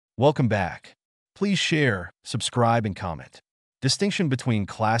Welcome back. Please share, subscribe, and comment. Distinction between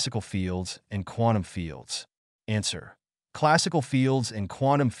classical fields and quantum fields. Answer. Classical fields and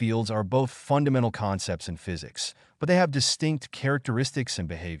quantum fields are both fundamental concepts in physics, but they have distinct characteristics and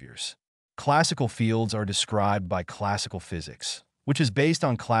behaviors. Classical fields are described by classical physics, which is based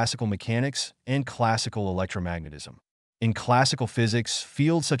on classical mechanics and classical electromagnetism. In classical physics,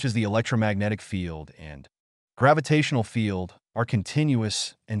 fields such as the electromagnetic field and gravitational field are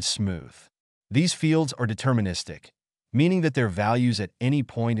continuous and smooth. These fields are deterministic, meaning that their values at any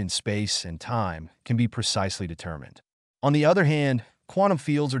point in space and time can be precisely determined. On the other hand, quantum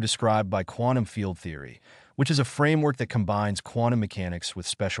fields are described by quantum field theory, which is a framework that combines quantum mechanics with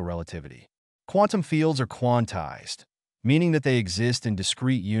special relativity. Quantum fields are quantized, meaning that they exist in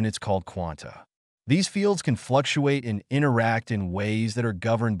discrete units called quanta. These fields can fluctuate and interact in ways that are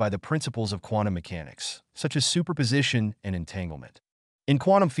governed by the principles of quantum mechanics, such as superposition and entanglement. In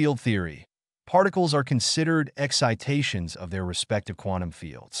quantum field theory, particles are considered excitations of their respective quantum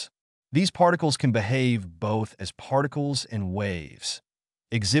fields. These particles can behave both as particles and waves,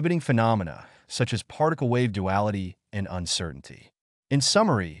 exhibiting phenomena such as particle-wave duality and uncertainty. In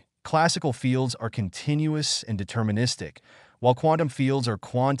summary, classical fields are continuous and deterministic, while quantum fields are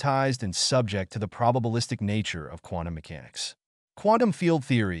quantized and subject to the probabilistic nature of quantum mechanics. Quantum field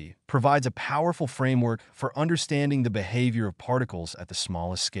theory provides a powerful framework for understanding the behavior of particles at the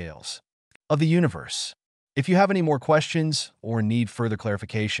smallest scales of the universe. If you have any more questions or need further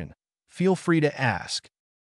clarification, feel free to ask.